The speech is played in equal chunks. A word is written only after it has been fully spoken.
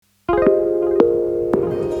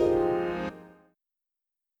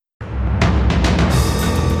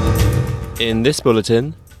In this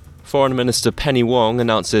bulletin, Foreign Minister Penny Wong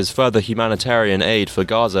announces further humanitarian aid for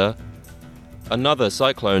Gaza. Another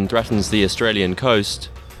cyclone threatens the Australian coast.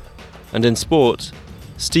 And in sport,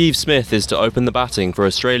 Steve Smith is to open the batting for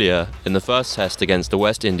Australia in the first test against the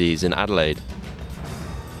West Indies in Adelaide.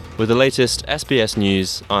 With the latest SBS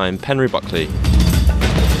News, I'm Penry Buckley.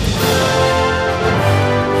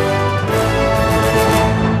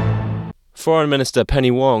 Foreign Minister Penny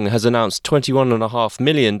Wong has announced $21.5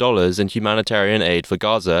 million in humanitarian aid for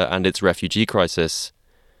Gaza and its refugee crisis.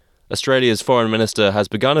 Australia's Foreign Minister has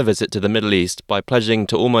begun a visit to the Middle East by pledging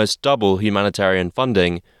to almost double humanitarian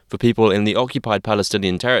funding for people in the occupied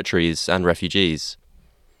Palestinian territories and refugees.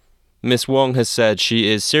 Ms. Wong has said she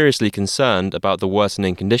is seriously concerned about the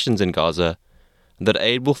worsening conditions in Gaza and that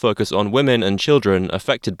aid will focus on women and children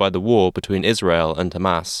affected by the war between Israel and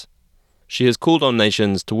Hamas. She has called on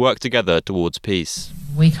nations to work together towards peace.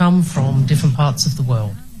 We come from different parts of the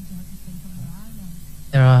world.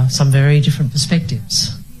 There are some very different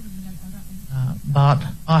perspectives. But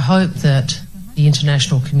I hope that the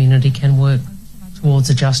international community can work towards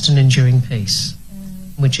a just and enduring peace,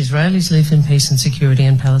 in which Israelis live in peace and security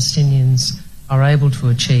and Palestinians are able to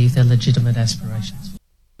achieve their legitimate aspirations.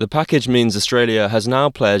 The package means Australia has now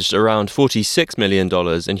pledged around $46 million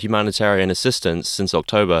in humanitarian assistance since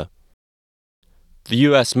October. The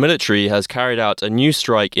US military has carried out a new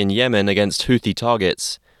strike in Yemen against Houthi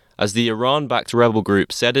targets, as the Iran-backed rebel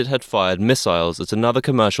group said it had fired missiles at another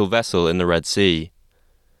commercial vessel in the Red Sea.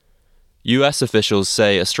 US officials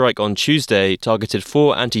say a strike on Tuesday targeted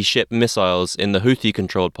 4 anti-ship missiles in the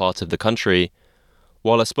Houthi-controlled part of the country,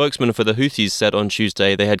 while a spokesman for the Houthis said on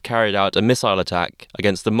Tuesday they had carried out a missile attack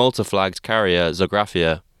against the Malta-flagged carrier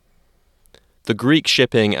Zographia. The Greek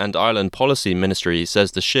Shipping and Island Policy Ministry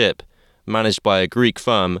says the ship, managed by a Greek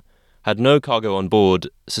firm, had no cargo on board,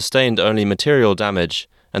 sustained only material damage,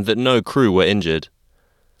 and that no crew were injured.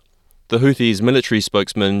 The Houthis' military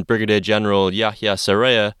spokesman, Brigadier General Yahya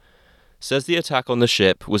Saraya, says the attack on the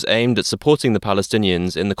ship was aimed at supporting the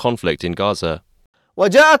Palestinians in the conflict in Gaza. The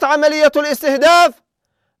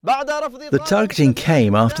targeting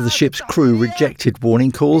came after the ship's crew rejected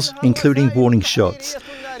warning calls, including warning shots.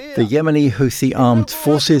 The Yemeni Houthi armed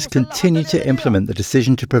forces continue to implement the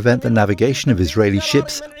decision to prevent the navigation of Israeli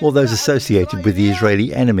ships or those associated with the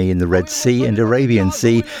Israeli enemy in the Red Sea and Arabian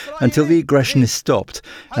Sea until the aggression is stopped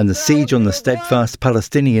and the siege on the steadfast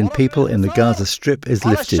Palestinian people in the Gaza Strip is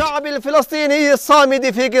lifted.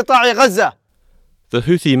 The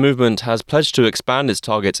Houthi movement has pledged to expand its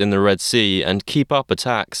targets in the Red Sea and keep up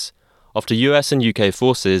attacks, after US and UK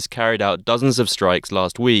forces carried out dozens of strikes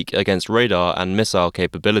last week against radar and missile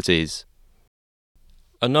capabilities.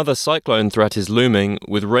 Another cyclone threat is looming,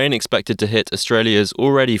 with rain expected to hit Australia's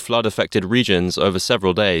already flood-affected regions over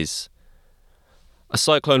several days. A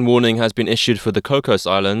cyclone warning has been issued for the Cocos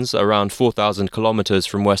Islands, around 4,000 kilometres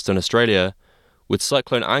from Western Australia, with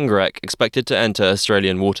Cyclone Angarek expected to enter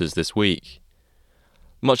Australian waters this week.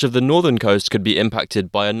 Much of the northern coast could be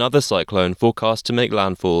impacted by another cyclone forecast to make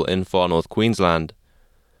landfall in far north Queensland.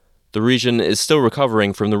 The region is still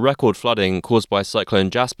recovering from the record flooding caused by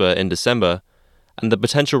Cyclone Jasper in December, and the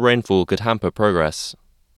potential rainfall could hamper progress.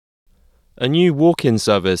 A new walk-in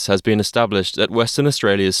service has been established at Western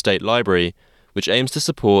Australia's State Library, which aims to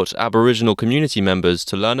support Aboriginal community members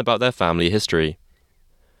to learn about their family history.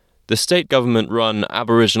 The state government-run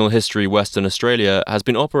Aboriginal History Western Australia has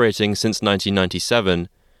been operating since 1997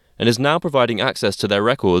 and is now providing access to their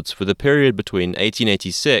records for the period between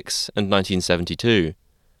 1886 and 1972.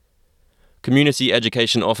 Community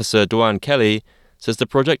Education Officer Duane Kelly says the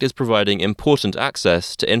project is providing important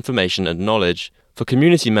access to information and knowledge for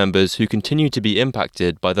community members who continue to be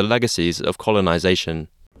impacted by the legacies of colonisation.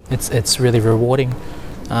 It's really rewarding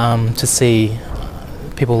to see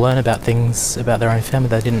people learn about things about their own family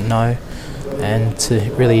they didn't know, and to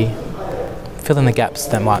really fill in the gaps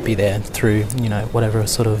that might be there through, whatever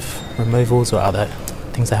sort of removals or other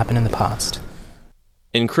things that happened in the past.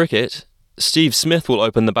 In cricket, Steve Smith will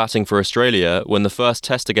open the batting for Australia when the first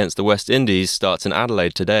test against the West Indies starts in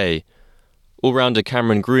Adelaide today. All-rounder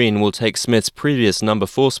Cameron Green will take Smith's previous number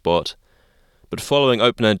 4 spot, but following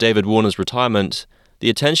opener David Warner's retirement, the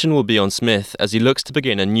attention will be on Smith as he looks to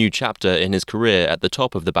begin a new chapter in his career at the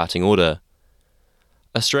top of the batting order.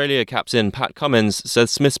 Australia captain Pat Cummins says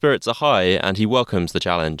Smith's spirits are high and he welcomes the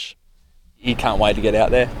challenge. He can't wait to get out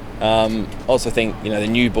there. Also think, the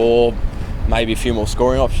new ball, maybe a few more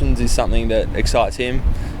scoring options is something that excites him.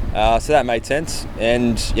 So that made sense.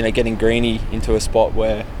 And, getting Greeny into a spot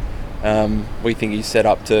where we think he's set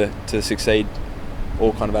up to succeed,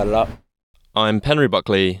 all kind of added up. I'm Penry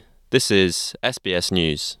Buckley. This is SBS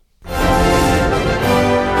News.